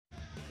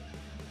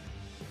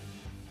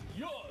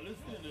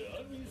to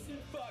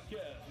Unresearched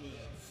Podcast with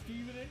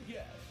Steven and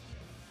Guest.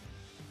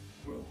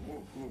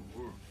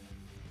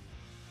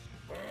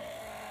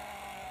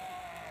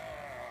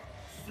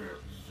 Sip.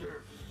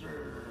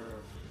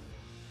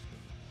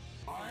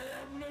 I am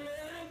the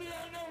Lord of the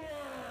Underwear!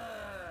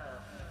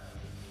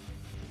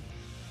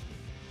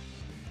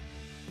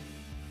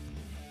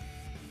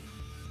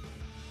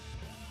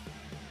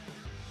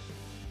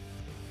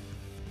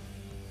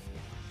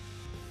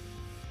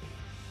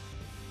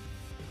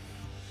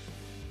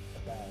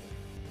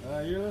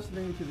 You're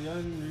listening to the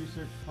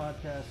Unresearched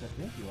Podcast. I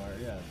think you are,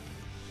 yeah.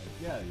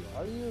 Yeah, you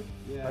are. Are you?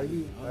 Yeah.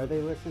 Are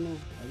they listening?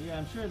 Yeah,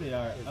 I'm sure they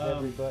are. Is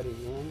everybody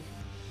in?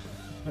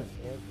 Ride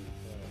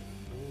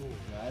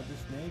the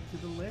snake to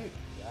the lake.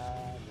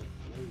 Ride the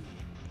snake.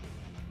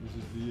 This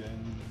is the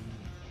end.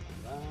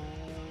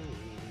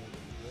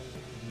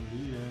 The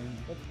end.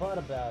 Let's part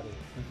about it.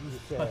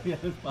 Yeah,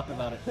 let's talk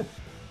about it.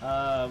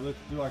 Let's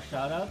do our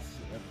shout-outs.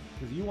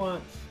 Because you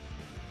want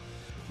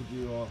to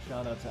do all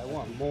shout-outs. I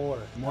want more.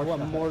 I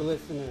want more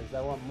listeners.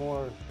 I want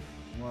more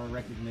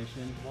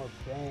recognition. More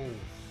bangs.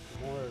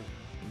 More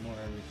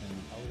everything.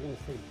 I was going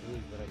to say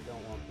booze, but I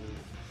don't want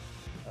booze.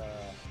 I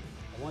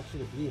want you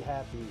to be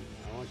happy.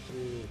 I want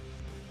you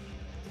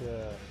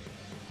to...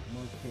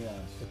 More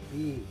chaos. To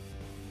be...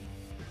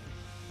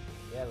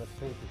 Yeah, let's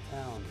paint the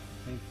town.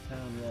 Paint the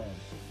town red.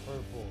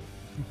 Purple.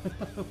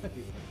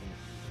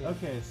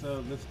 Okay, so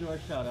let's do our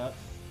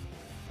shout-outs.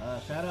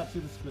 Shout out to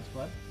the Squid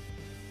Squad.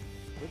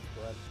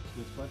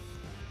 Squid Squad.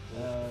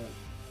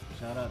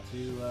 Shout out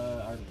to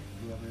our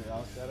whoever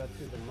else. Shout out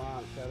to the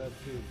mom. Shout out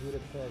to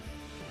Budapest.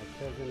 My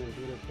cousin in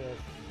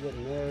Budapest.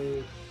 Getting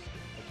married.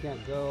 I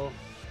can't go,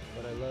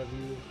 but I love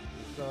you.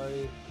 I'm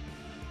sorry.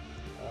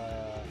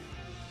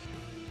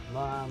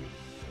 Mom.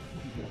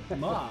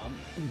 Mom.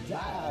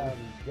 Dad.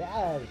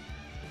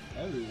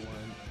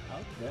 Everyone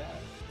out there.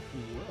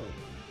 Whoa.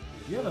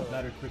 You have a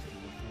better Christopher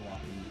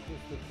Walken.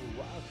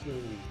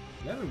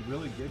 You have a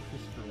really good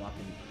Christopher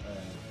Walken.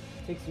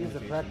 Takes years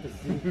of practice.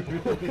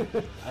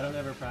 I don't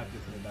ever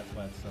practice it. That's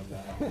why it's so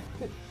bad.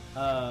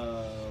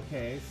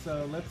 Okay,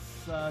 so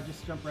let's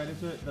just jump right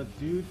into it. The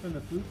dude from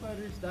the Foo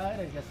Fighters died.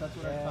 I guess that's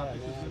what our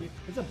topic was going to be.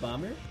 It's a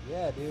bummer.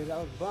 Yeah, dude. I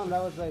was bummed.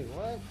 I was like,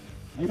 what?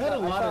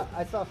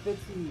 I saw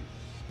Fitzy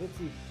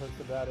post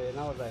about it, and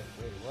I was like,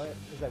 wait, what?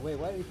 He's like, wait,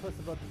 why did he post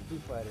about the Foo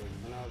Fighters?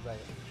 And I was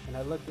like, and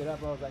I looked it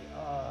up. I was like,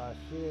 oh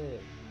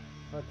shit,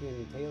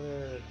 fucking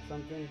Taylor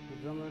something, the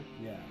drummer.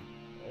 Yeah.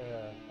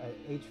 At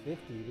age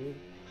 50, dude.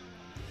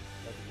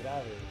 That's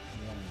grave.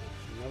 Yeah.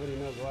 Nobody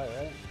knows why,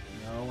 right?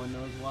 No one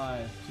knows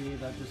why. See,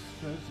 that just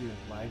shows you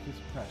life is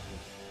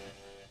precious.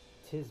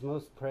 'Tis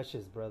most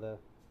precious, brother.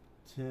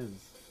 Tis.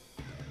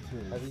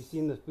 Have you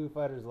seen the Foo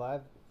Fighters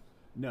live?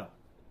 No.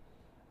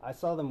 I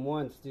saw them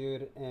once,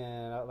 dude,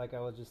 and like I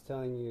was just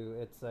telling you,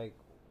 it's like,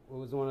 it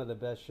was one of the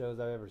best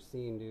shows I've ever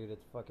seen, dude.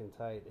 It's fucking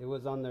tight. It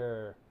was on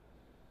their,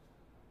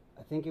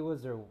 I think it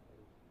was their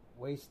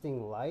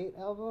Wasting Light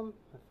album,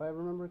 if I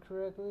remember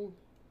correctly.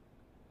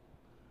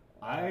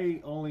 I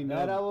only know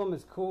that album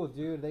is cool,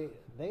 dude.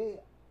 The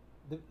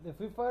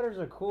Foo Fighters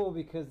are cool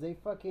because they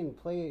fucking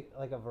play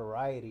like a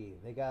variety.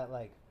 They got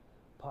like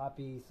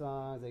poppy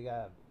songs, they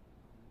got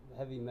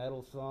heavy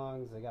metal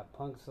songs, they got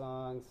punk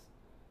songs,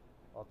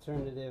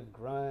 alternative,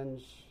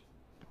 grunge.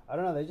 I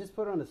don't know, they just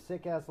put on a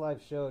sick ass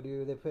live show,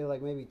 dude. They play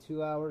like maybe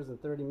 2 hours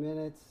and 30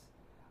 minutes.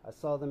 I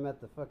saw them at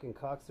the fucking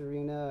Cox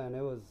Arena, and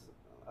it was,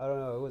 I don't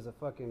know, it was a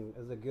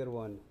good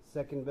one.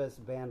 Second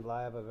best band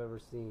live I've ever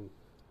seen.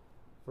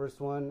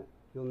 First one,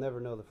 you'll never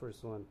know the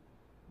first one.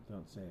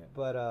 Don't say it.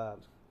 But,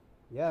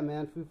 yeah,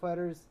 man, Foo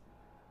Fighters,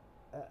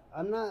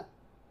 I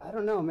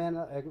don't know, man.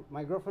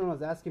 My girlfriend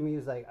was asking me,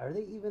 like, are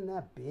they even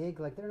that big?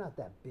 Like, they're not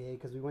that big,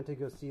 because we went to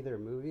go see their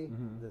movie,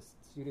 the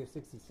Studio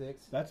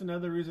 66. That's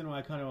another reason why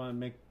I kind of want to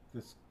make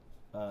this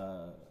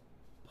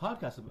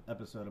podcast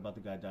episode about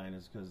the guy dying,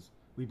 is because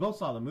we both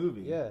saw the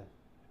movie. Yeah.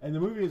 And the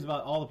movie is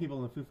about all the people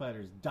in the Foo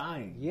Fighters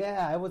dying.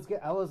 Yeah, I was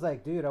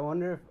like, dude, I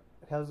wonder if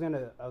I was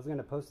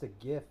gonna post a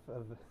GIF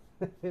of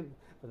him,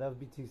 but that would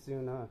be too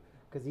soon, huh?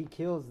 Because he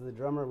kills the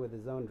drummer with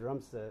his own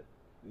drum set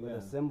with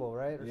a cymbal,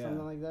 right, or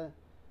something like that.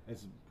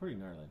 It's pretty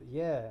gnarly.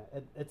 Yeah,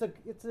 it's a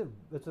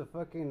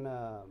fucking.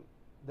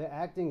 The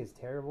acting is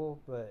terrible,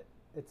 but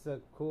it's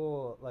a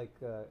cool, like,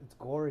 it's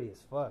gory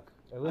as fuck.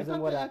 It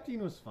wasn't the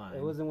acting was fine.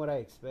 It wasn't what I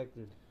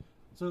expected.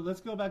 So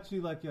let's go back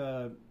to like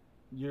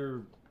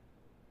your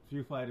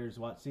Foo Fighters,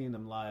 seeing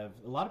them live.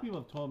 A lot of people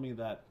have told me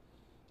that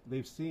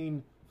they've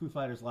seen Foo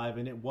Fighters live,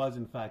 and it was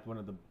in fact one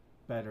of the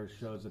better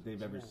shows that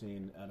they've ever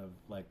seen out of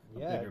like a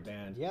bigger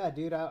band. Yeah,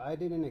 dude, I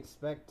didn't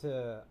expect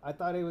to. I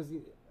thought it was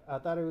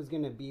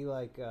gonna be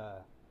like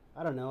I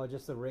don't know,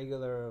 just a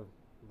regular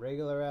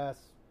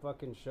ass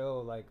fucking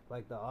show, like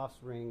the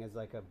Offspring is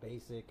like a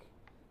basic.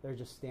 They're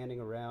just standing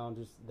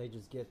around, they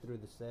just get through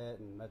the set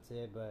and that's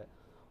it. But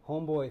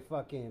Homeboy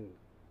fucking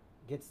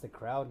gets the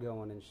crowd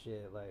going and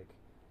shit. Like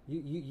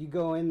you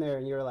go in there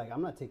and you're like,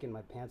 I'm not taking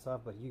my pants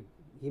off, but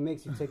he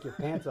makes you take your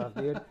pants off,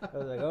 dude. I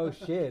was like, oh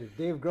shit,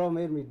 Dave Grohl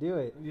made me do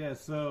it. Yeah,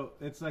 so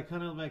it's like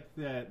kind of like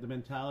the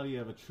mentality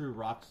of a true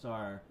rock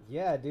star.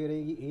 Yeah,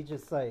 dude, he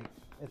just like,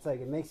 it's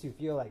like it makes you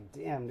feel like,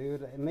 damn,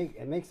 dude, it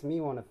makes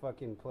me want to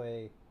fucking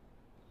play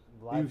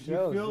live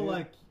shows. You feel dude.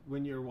 like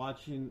when you're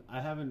watching, I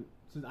haven't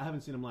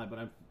seen him live,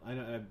 but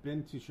I've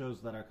been to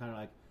shows that are kind of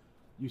like,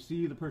 you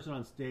see the person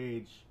on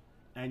stage,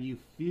 and you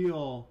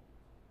feel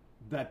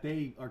that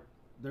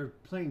they're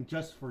playing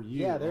just for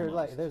you. Yeah,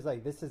 almost.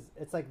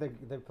 it's like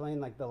they're playing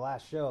like the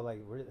last show. Like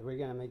we're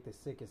gonna make this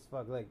sick as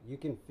fuck. Like you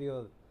can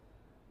feel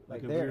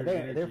like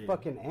they're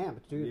fucking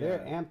amped, dude. Yeah. They're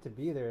amped to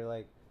be there.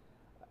 Like,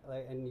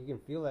 and you can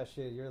feel that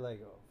shit. You're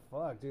like, oh,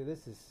 fuck, dude,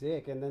 this is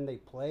sick. And then they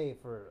play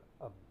for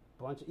a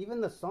bunch. Even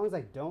the songs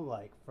I don't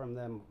like from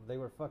them, they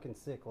were fucking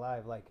sick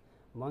live. Like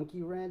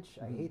Monkey Wrench,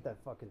 I hate that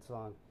fucking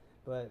song,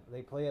 but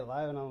they play it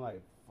live, and I'm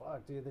like,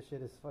 fuck, dude, this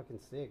shit is fucking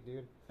sick,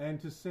 dude. And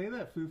to say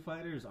that Foo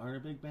Fighters aren't a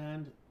big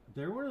band,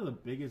 they're one of the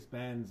biggest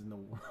bands in the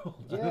world.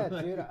 Yeah,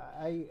 dude,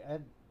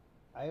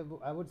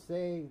 I would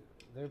say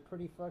they're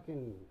pretty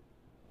fucking.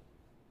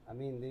 I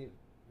mean,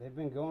 they've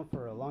been going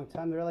for a long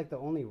time. They're like the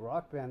only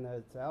rock band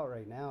that's out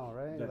right now,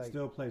 right? That like,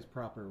 still plays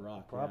proper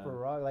rock. proper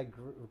rock. Like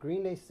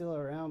Green Day's still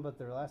around, but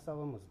their last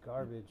album was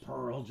garbage.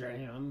 Pearl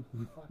Jam.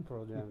 Fuck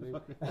Pearl Jam,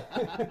 dude.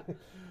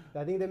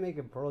 I think they make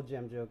a Pearl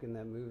Jam joke in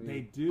that movie.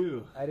 They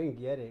do. I didn't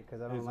get it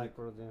because I don't It's like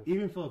Pearl Jam.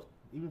 Even flow,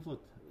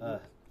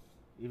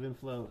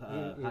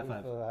 high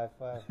five. High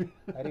five.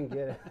 I didn't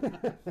get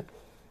it.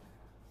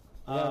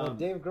 Yeah, but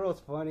Dave Grohl's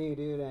funny,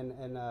 dude,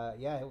 and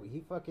yeah,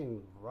 he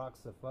fucking rocks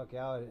the fuck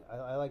out.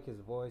 I like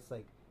his voice,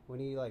 like when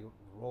he like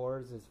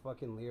roars his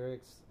fucking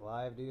lyrics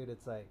live, dude.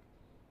 It's like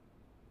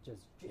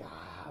just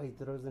he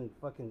throws in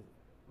fucking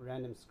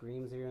random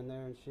screams here and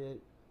there and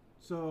shit.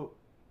 So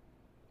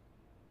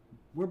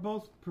we're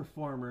both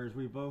performers.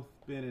 We've both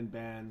been in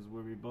bands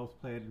where we both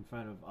played in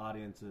front of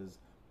audiences,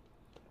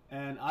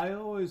 and I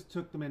always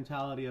took the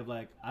mentality of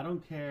like, I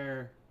don't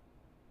care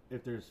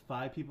if there's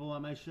 5 people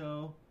on my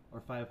show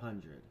or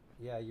 500.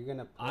 Yeah, you're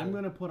gonna. I'm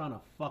gonna put on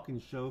a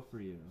fucking show for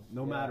you,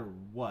 no matter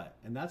what.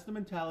 And that's the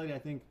mentality I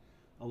think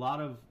a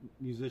lot of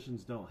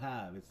musicians don't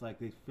have. It's like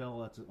they feel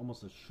that's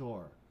almost a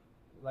chore,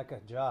 like a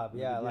job.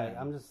 Yeah, like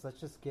Yeah. let's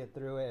just get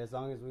through it as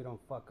long as we don't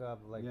fuck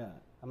up. Like, Yeah.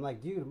 I'm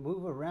like, dude,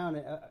 move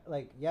around.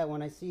 Like, yeah,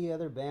 when I see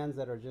other bands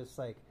that are just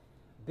like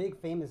big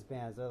famous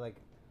bands, they're like,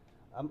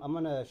 I'm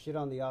gonna shit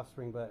on The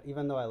Offspring, but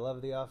even though I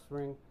love The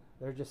Offspring,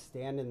 they're just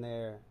standing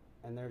there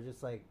and they're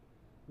just like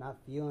not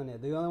feeling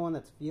it. The only one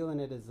that's feeling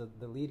it is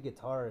the lead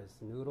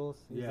guitarist,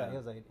 Noodles. He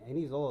was like, and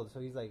he's old, so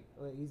he's like,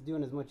 he's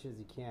doing as much as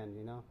he can,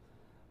 you know.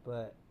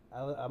 But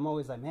I'm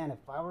always like, man,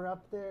 if I were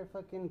up there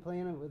fucking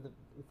playing it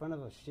in front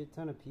of a shit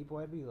ton of people,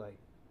 I'd be like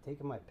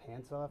taking my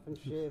pants off and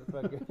shit.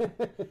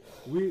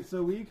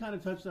 we kind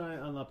of touched on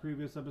it on the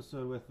previous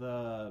episode with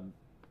the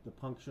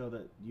punk show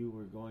that you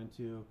were going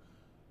to,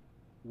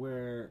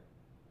 where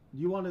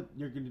you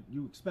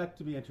expect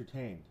to be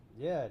entertained.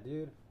 Yeah,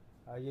 dude.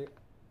 Are you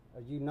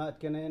not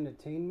gonna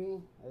entertain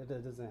me? It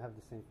doesn't have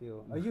the same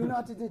feel. Are you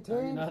not entertained?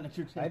 Are you not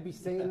entertained? I'd be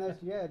saying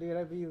that. Yeah, dude.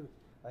 I'd be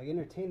like,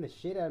 entertain the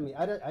shit out of me.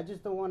 I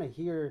just don't want to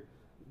hear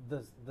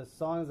the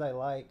songs I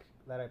like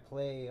that I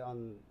play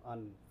on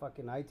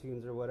fucking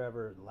iTunes or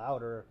whatever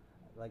louder.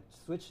 Like,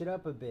 switch it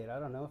up a bit. I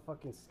don't know.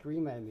 Fucking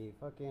scream at me.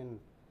 Fucking,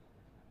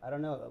 I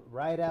don't know.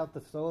 Ride out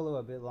the solo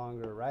a bit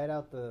longer. Ride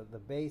out the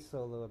bass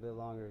solo a bit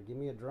longer. Give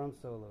me a drum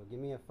solo. Give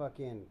me a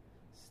fucking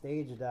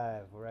stage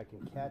dive where I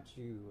can catch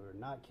you or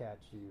not catch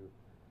you.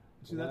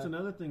 See, that's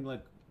another thing,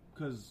 like,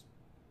 because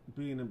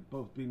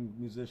both being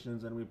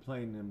musicians and we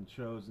playing in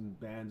shows and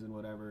bands and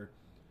whatever,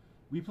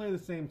 we play the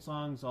same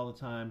songs all the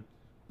time,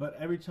 but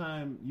every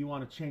time you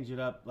want to change it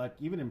up, like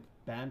even in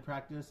band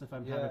practice, if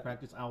I'm having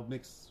practice, I'll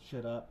mix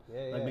shit up,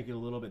 make it a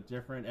little bit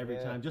different every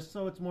time, just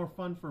so it's more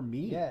fun for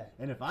me. Yeah.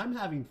 And if I'm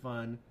having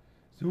fun,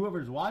 so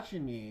whoever's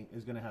watching me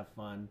is going to have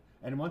fun,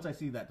 and once I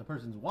see that the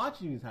person's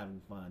watching me is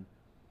having fun,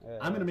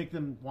 I'm going to make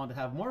them want to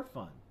have more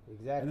fun.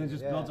 Exactly. And then it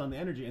just builds on the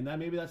energy. And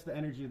maybe that's the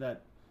energy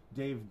that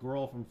Dave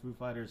Grohl from Foo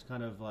Fighters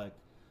kind of like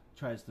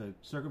tries to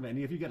circumvent.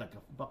 And if you get like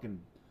a fucking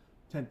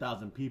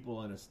 10,000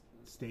 people in a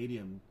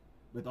stadium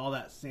with all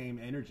that same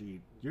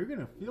energy, you're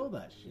going to feel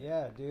that shit.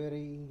 Yeah, dude.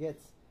 He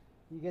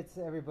gets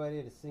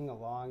everybody to sing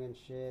along and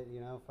shit, you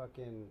know,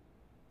 fucking,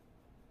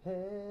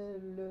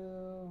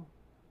 hello,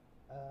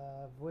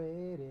 I've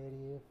waited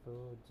here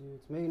for you.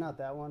 It's maybe not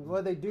that one.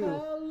 Well, they do.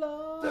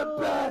 Hello, the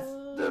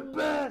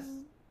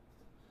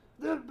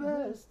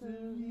best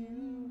of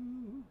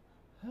you.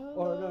 Hello,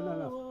 Or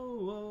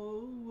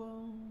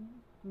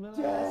no.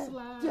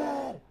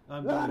 Dead.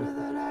 I'm On doing to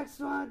the next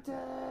one,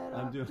 Dead.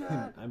 I'm doing.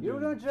 You were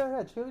doing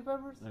Chili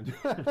Peppers? I'm doing.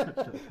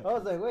 I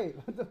was like, wait,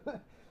 what the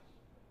fuck?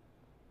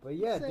 But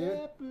yeah,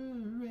 Separate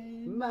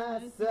dude. My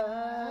side.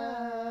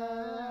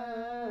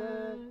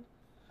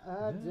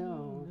 I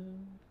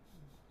don't.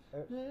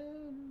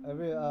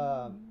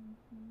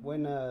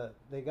 When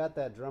they got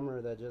that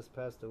drummer that just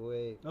passed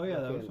away. Oh yeah,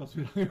 that was supposed to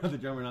be talking about the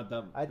drummer, not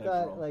that. I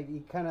thought like he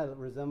kind of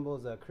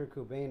resembles Kurt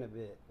Cobain a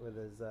bit with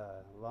his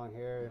long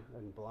hair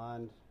and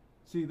blonde.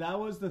 See, that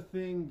was the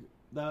thing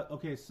that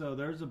okay. So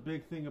there's a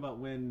big thing about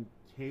when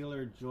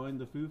Taylor joined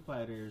the Foo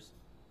Fighters.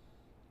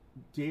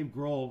 Dave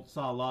Grohl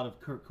saw a lot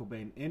of Kurt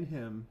Cobain in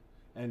him,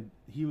 and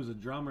he was a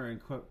drummer, and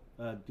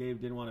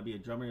Dave didn't want to be a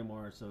drummer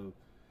anymore, so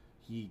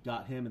he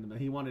got him, and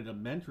he wanted to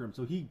mentor him.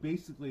 So he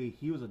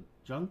was a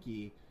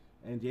junkie,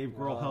 and Dave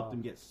Grohl helped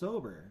him get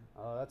sober.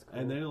 Oh, that's cool.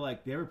 And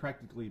they were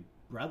practically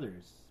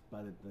brothers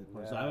by the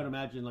point. So I would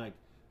imagine like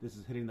this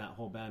is hitting that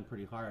whole band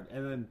pretty hard.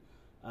 And then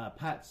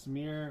Pat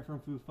Smear from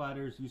Foo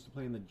Fighters used to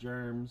play in the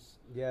Germs.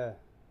 Yeah.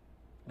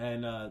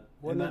 And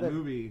in that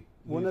movie,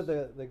 one of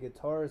the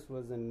guitarists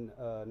was in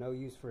No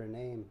Use for a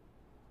Name,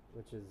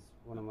 which is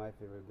one of my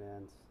favorite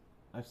bands.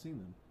 I've seen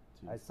them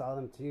too. I saw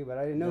them too, but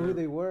I didn't know who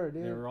they were,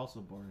 dude. They were also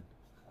boring.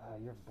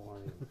 You're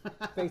boring.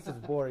 Face is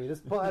boring.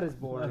 This pod is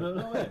boring.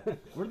 No way.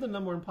 We're the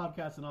number one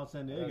podcast in all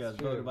San Diego, as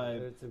voted by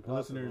the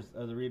listeners,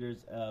 the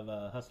readers of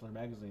Hustler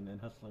Magazine and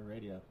Hustler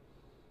Radio.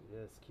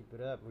 Yes, keep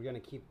it up. We're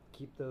gonna keep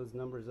those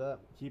numbers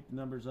up. Keep the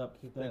numbers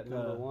up. Keep that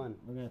number one.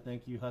 We're gonna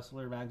thank you,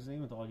 Hustler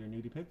Magazine, with all your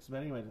nudie pics.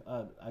 But anyway,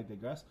 I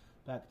digress.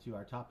 Back to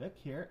our topic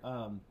here.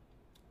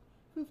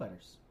 Foo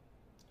Fighters.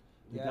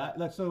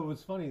 So it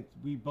was funny.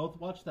 We both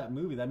watched that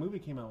movie. That movie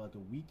came out like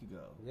a week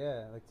ago.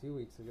 Yeah, like 2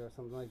 weeks ago or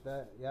something like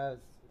that. Yeah,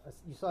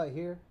 you saw it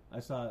here?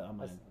 I saw it on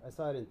mine. I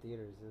saw it in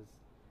theaters.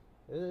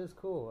 It is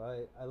cool.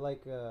 I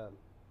like.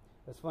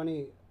 It's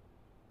funny.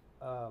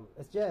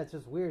 It's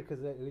just weird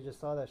because we just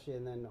saw that shit,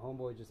 and then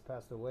Homeboy just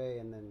passed away,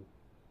 and then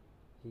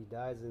he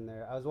dies in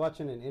there. I was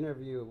watching an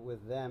interview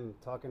with them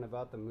talking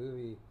about the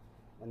movie,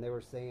 and they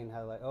were saying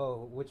how like,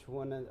 oh, which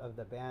one of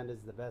the band is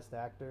the best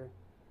actor,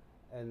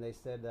 and they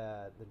said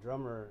the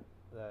drummer,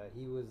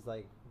 he was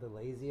like the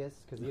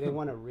laziest because he didn't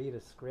want to read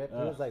a script.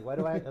 He was like, why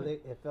do I?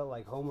 It felt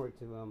like homework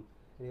to him,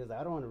 and he was like,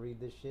 I don't want to read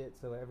this shit.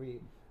 So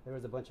there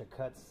was a bunch of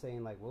cuts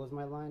saying like, what was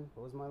my line?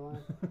 What was my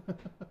line?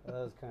 That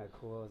was kind of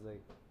cool. I was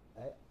like.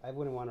 I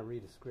wouldn't want to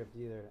read a script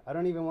either. I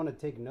don't even want to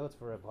take notes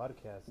for a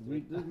podcast.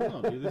 Dude.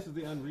 No, dude. This is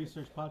the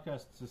unresearched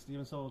podcast. It's a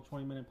Steven Soul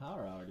 20-minute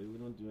power hour, dude. We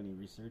don't do any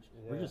research.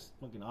 Yeah. We're just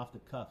fucking off the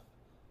cuff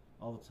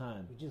all the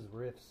time. We just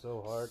riff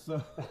so hard.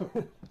 So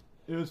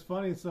it was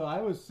funny. So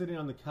I was sitting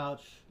on the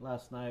couch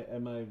last night,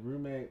 and my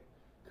roommate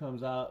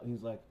comes out, and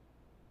he's like,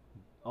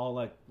 all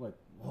like,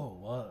 whoa,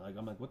 what? Like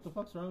I'm like, what the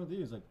fuck's wrong with you?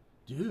 He's like,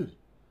 dude.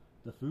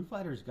 The Foo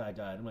Fighters guy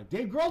died. I'm like,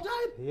 Dave Grohl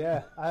died?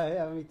 Yeah,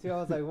 me too.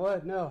 I was like,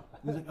 what? No.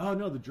 He's like, oh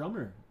no, the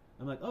drummer.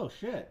 I'm like, oh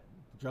shit,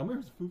 the drummer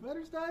of the Foo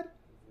Fighters died?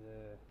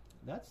 Yeah.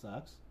 That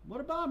sucks. What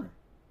a bummer.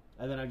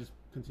 And then I just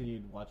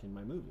continued watching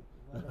my movie.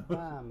 What a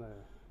bummer.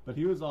 But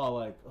he was all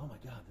like, oh my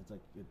god,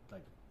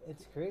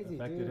 it's crazy,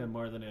 affected dude. him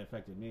more than it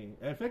affected me.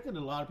 It affected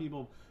a lot of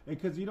people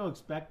because you don't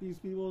expect these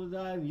people to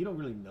die, and you don't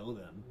really know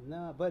them.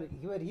 No, but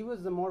he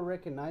was the more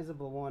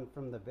recognizable one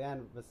from the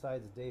band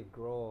besides Dave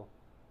Grohl.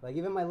 Like,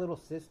 even my little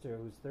sister,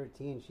 who's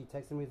 13, she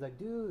texted me, he's like,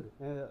 dude.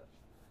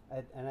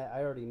 I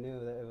already knew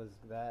that it was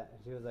that.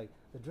 And she was like,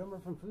 the drummer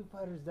from Foo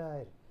Fighters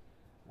died.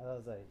 And I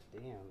was like,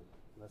 damn,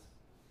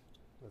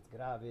 that's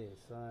grave,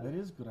 son. It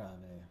is grave.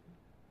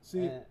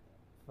 See, I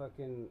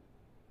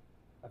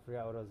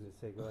forgot what I was going to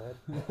say. Go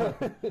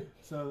ahead.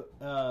 So,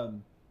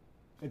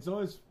 it's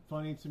always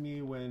funny to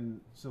me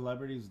when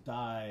celebrities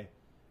die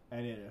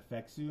and it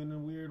affects you in a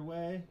weird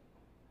way.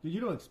 You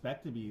don't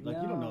expect to be, like,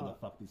 you don't know the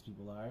fuck these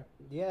people are.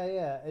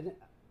 Yeah.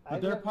 But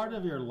they're part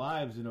of your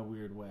lives in a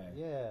weird way.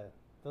 Yeah,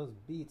 those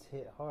beats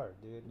hit hard,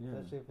 dude. Yeah.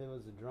 Especially if it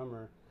was a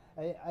drummer.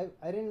 I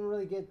didn't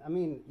really get, I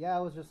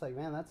was just like,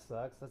 man, that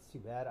sucks. That's too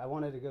bad. I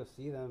wanted to go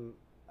see them.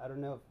 I don't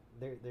know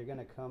if they're going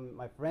to come.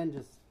 My friend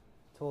just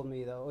told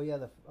me, that, oh, yeah,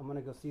 I'm going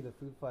to go see the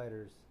Foo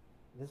Fighters.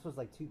 This was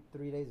like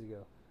 2-3 days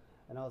ago.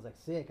 And I was like,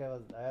 sick.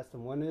 I asked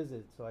him, when is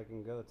it, so I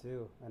can go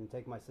too and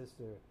take my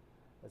sister.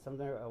 It's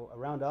something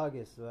around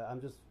August. I'm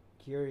just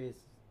curious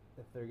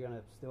if they're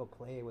gonna still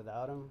play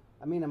without him.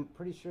 I mean, I'm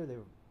pretty sure they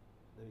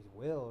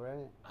will,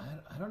 right?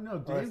 I don't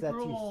know. Or is that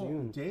too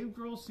soon? Dave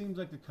Grohl seems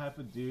like the type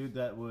of dude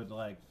that would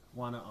like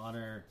want to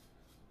honor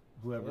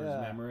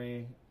whoever's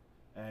memory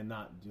and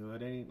not do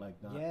it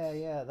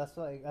Yeah. That's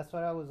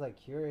what I was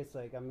like curious.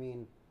 Like, I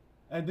mean.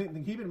 And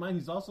then keep in mind,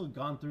 he's also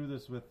gone through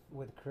this with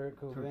Kurt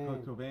Cobain.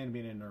 Kurt Cobain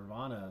being in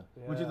Nirvana,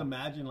 which is,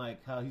 imagine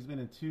like how he's been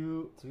in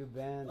two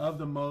bands of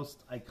the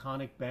most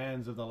iconic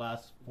bands of the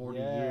last 40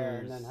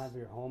 years, and then have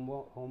your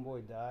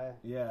homeboy die.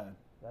 Yeah,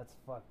 that's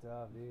fucked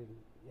up, dude.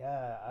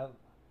 Yeah,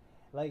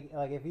 like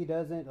if he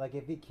doesn't, like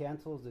if he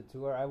cancels the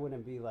tour, I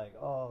wouldn't be like,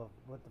 oh,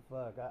 what the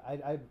fuck.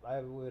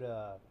 I would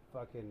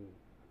fucking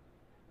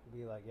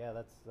be like, yeah,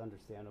 that's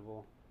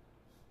understandable.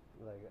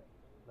 Like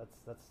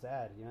that's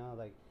sad, you know,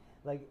 like.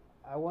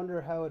 I wonder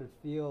how it would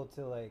feel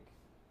to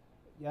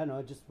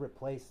just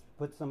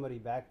put somebody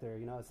back there.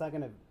 You know, it's not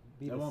gonna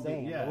be the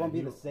same. It won't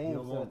be the same.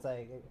 So it's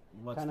like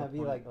kind of be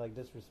like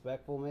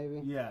disrespectful,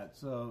 maybe. Yeah.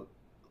 So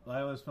I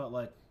always felt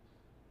like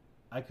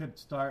I could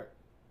start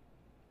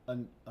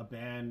a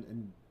band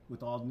and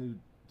with all new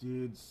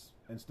dudes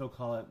and still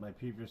call it my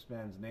previous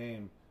band's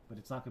name, but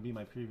it's not gonna be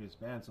my previous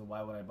band. So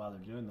why would I bother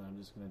doing that? I'm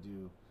just gonna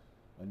do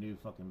a new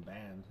fucking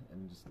band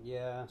and just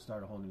Yeah.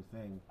 start a whole new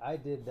thing. I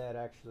did that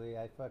actually.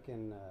 I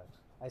fucking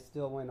I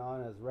still went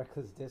on as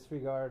Reckless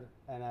Disregard,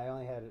 and I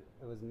only had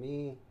it was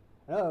me.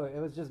 No, it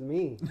was just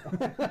me,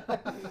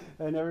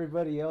 and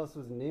everybody else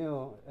was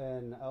new.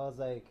 And I was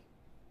like,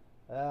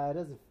 it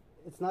doesn't.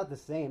 It's not the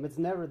same. It's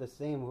never the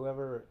same.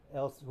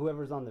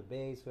 Whoever's on the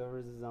bass,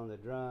 whoever's is on the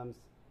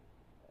drums,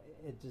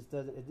 it just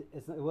doesn't.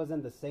 It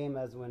wasn't the same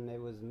as when it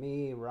was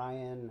me,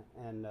 Ryan,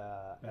 and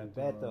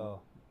Beto.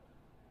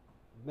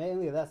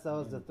 Mainly, that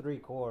was the three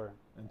core.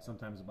 And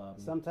sometimes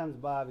Bobby. Sometimes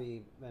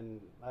Bobby,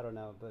 and I don't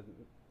know, but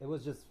it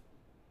was just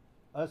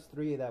us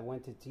three that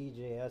went to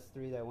TJ, us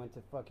three that went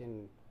to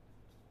fucking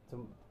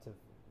to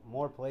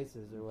more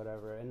places or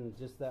whatever, and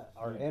just that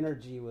our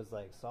energy was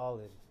like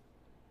solid.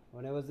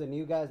 When it was the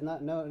new guys, not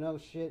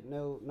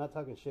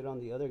talking shit on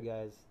the other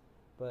guys,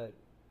 but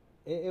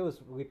it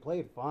was, we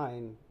played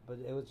fine, but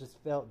it was just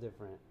felt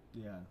different.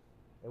 Yeah.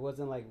 It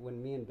wasn't like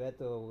when me and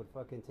Beto would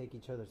fucking take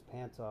each other's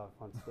pants off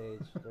on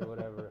stage or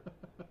whatever.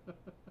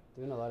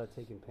 Doing a lot of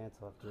taking pants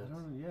off jokes. I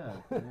don't know,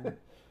 yeah. I mean,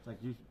 it's like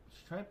you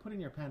should try putting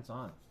your pants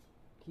on.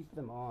 Keep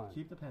them on.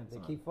 Keep the pants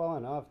on. They keep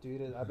falling off,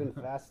 dude. I've been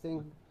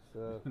fasting,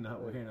 so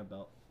not wearing a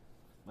belt.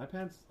 My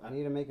pants. I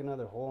need to make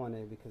another hole in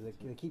it because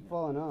they keep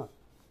falling off.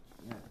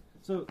 Yeah.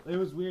 So it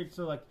was weird.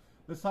 So like,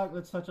 let's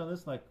touch on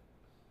this. Like,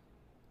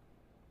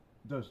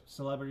 those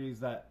celebrities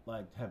that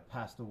like have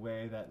passed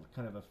away that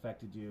kind of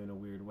affected you in a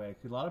weird way.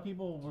 'Cause a lot of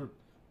people were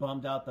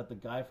bummed out that the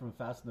guy from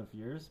Fast and the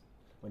Furious,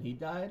 when he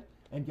died,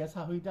 and guess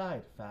how he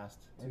died? Fast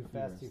and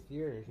Furious. Too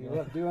furious. He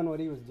loved doing what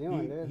he was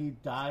doing, dude. He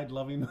died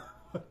loving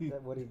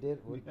what he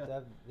did.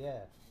 Yeah.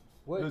 Yeah. It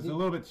was a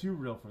little bit too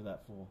real for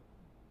that fool.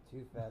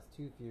 Too fast,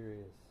 too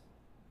furious.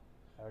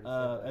 I already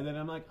said And then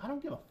I'm like, I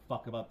don't give a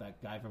fuck about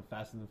that guy from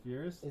Fast and the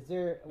Furious. Is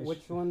there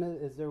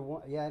is there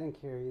one? Yeah, I didn't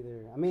care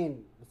either. I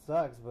mean, it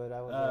sucks, but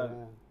I was like,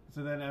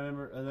 So then I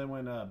remember, and then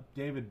when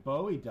David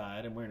Bowie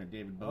died, I'm wearing a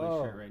David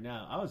Bowie shirt right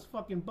now. I was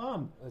fucking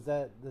bummed. Is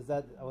that?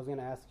 I was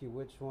gonna ask you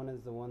which one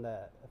is the one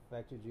that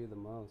affected you the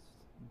most.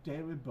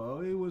 David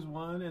Bowie was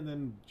one, and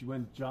then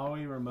when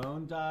Joey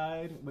Ramone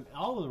died, when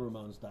all of the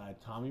Ramones died,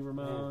 Tommy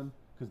Ramone,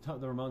 because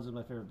the Ramones is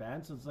my favorite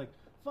band, so it's like,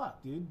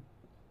 fuck, dude,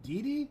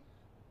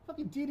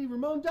 fucking Dee Dee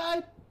Ramone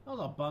died. I was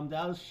all bummed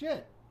out as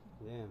shit.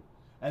 Damn.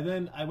 And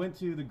then I went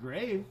to the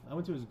grave. I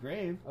went to his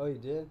grave. Oh, you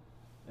did?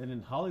 And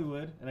in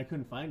Hollywood, and I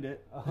couldn't find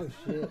it. Oh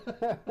shit!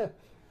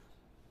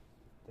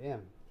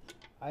 Damn.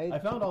 I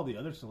found all the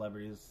other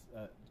celebrities'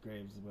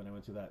 graves when I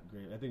went to that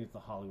grave. I think it's the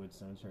Hollywood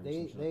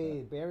Cemetery.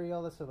 They bury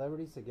all the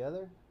celebrities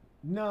together?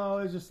 No,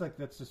 it's just like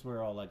that's just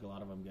where all like a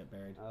lot of them get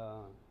buried.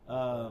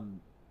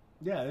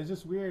 Yeah, it's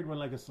just weird when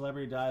like a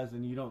celebrity dies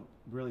and you don't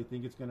really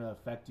think it's gonna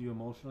affect you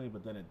emotionally,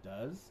 but then it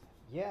does.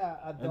 Yeah,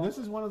 and this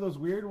is one of those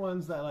weird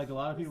ones that like a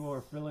lot of people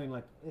are feeling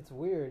like. It's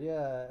weird,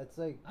 yeah. It's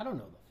like I don't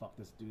know who the fuck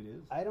this dude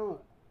is. I don't.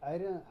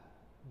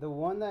 The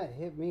one that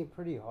hit me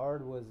pretty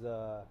hard was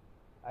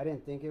I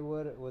didn't think it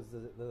would. It was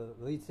the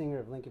lead singer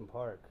of Linkin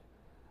Park,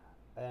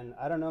 and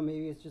I don't know.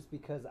 Maybe it's just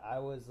because I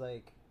was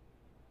like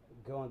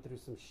going through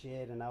some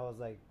shit, and I was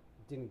like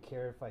didn't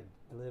care if I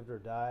lived or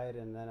died.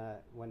 And then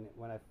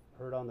when I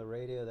heard on the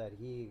radio that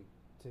he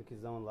took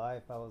his own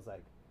life, I was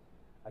like,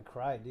 I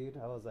cried, dude.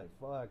 I was like,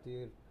 fuck,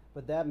 dude.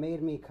 But that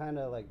made me kind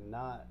of like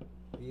not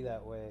be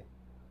that way.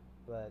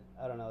 But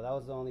I don't know. That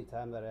was the only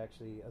time that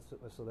actually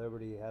a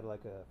celebrity had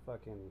like a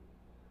fucking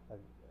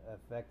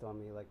effect on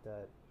me like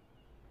that.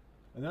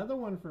 Another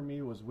one for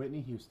me was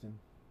Whitney Houston.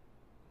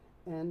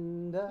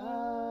 And I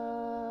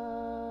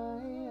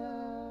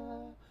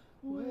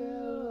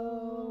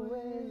will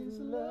always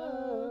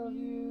love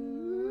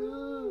you.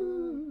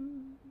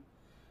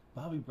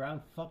 Bobby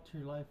Brown fucked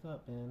her life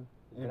up, man.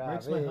 And it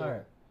breaks my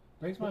heart.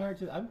 Breaks my heart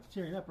too. I'm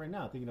tearing up right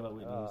now thinking about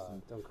Whitney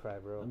Houston. Don't cry,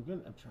 bro. I'm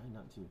trying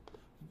not to.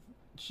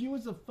 She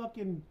was a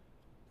fucking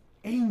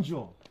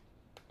angel,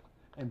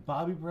 and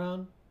Bobby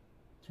Brown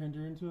turned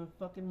her into a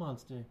fucking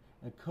monster,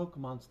 a coke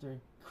monster,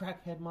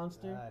 crackhead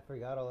monster. I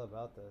forgot all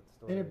about that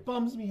story. And it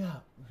bums me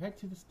out right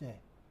to this day.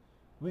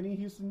 Whitney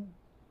Houston,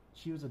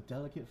 she was a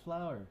delicate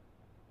flower.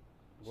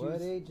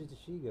 What age did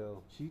she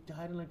go? She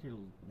died in like her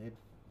mid,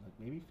 like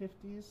maybe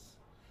 50s.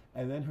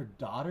 And then her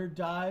daughter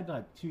died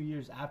like 2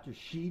 years after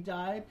she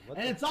died.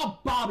 And it's all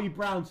Bobby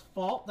Brown's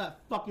fault, that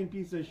fucking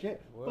piece of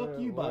shit. Fuck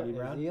you, Bobby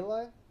Brown. Is he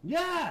alive?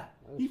 Yeah!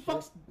 He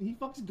fucks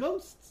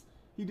ghosts.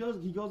 He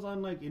goes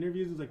on like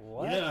interviews and he's like,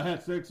 what? Yeah, I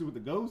had sex with a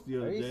ghost the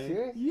other day. Are you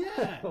serious?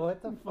 Yeah!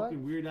 What the fuck?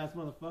 Fucking weird ass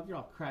motherfucker,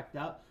 all cracked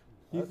out.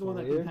 He's That's the one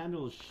weird. that can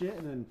handle his shit,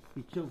 and then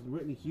he kills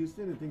Whitney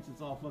Houston and thinks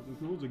it's all fucking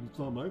cool. He's like, it's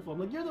all my fault. I'm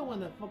like, you're the one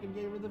that fucking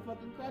gave her the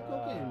fucking crack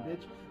cocaine,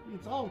 bitch.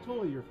 It's all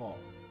totally your fault.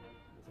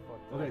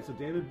 Okay, so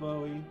David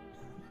Bowie,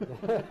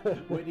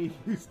 Whitney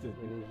Houston.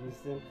 Whitney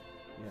Houston?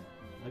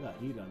 Yeah, I got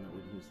heat on that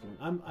Whitney Houston.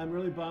 I'm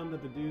really bummed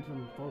that the dude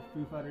from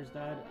Foo Fighters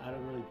died. I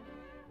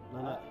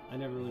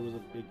never really was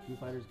a big Foo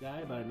Fighters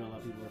guy, but I know a lot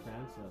of people are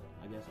fans, so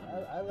I guess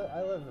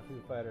I love the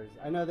Foo Fighters.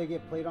 I know they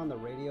get played on the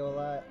radio a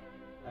lot,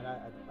 and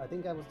I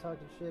think I was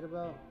talking shit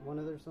about one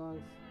of their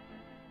songs,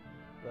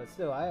 but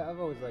still, I've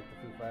always liked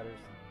the Foo Fighters.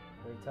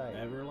 They're tight.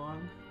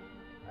 Everlong?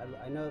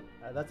 I know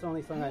that's the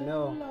only song I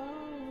know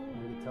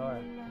on guitar.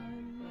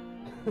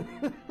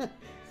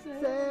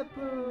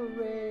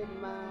 Separate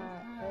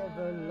my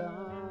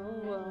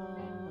everlong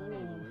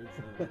one.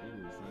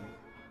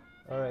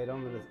 All right,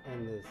 I'm gonna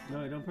end this.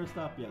 No, don't press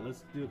stop yet.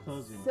 Let's do a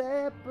closing.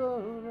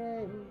 Separate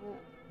my...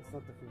 It's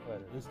not the Foo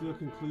Fighters. Let's do a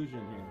conclusion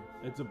here.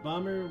 It's a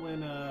bummer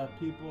when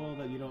people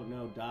that you don't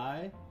know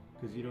die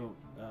because you don't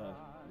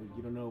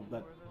know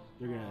that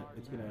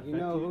it's gonna affect you. You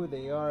know who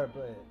they are,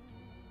 but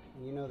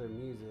you know their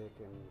music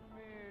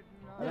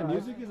and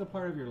music is a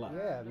part of your life.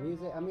 Yeah,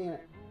 music. I mean,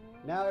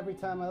 now every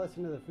time I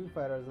listen to the Foo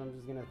Fighters, I'm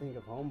just gonna think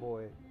of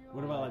Homeboy.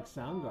 What about like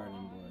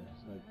Soundgarden boy,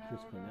 like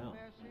Chris Cornell?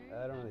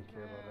 I don't really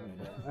care about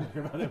that. I don't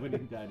care about that when he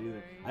died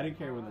either. I didn't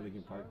care when the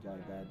Linkin Park guy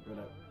died,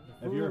 but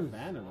if you're a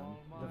fan of them,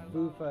 the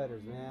Foo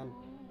Fighters, man,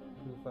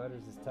 Foo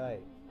Fighters is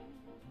tight.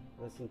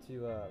 Listen to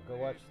go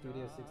watch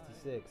Studio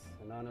 66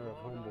 in honor of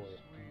Homeboy.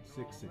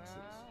 666.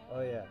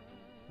 Oh yeah.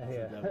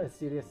 Yeah,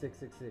 Studio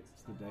 666.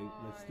 It's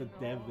the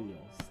devil.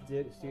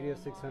 Studio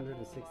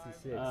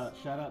 666.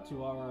 Shout out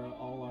to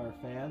all our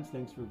fans.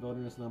 Thanks for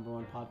voting us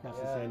 #1 podcast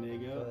in San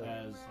Diego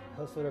as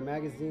Hustler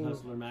Magazine.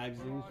 Hustler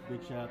Magazine.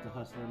 Big shout out to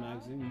Hustler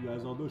Magazine. You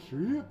guys all the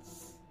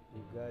shits.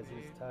 You guys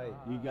is tight.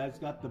 You guys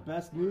got the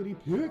best nudie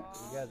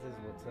pics. You guys is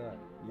what's up.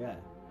 Yeah.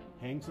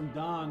 Hang some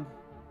dong.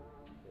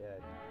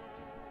 Yeah.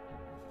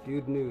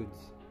 Dude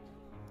nudes.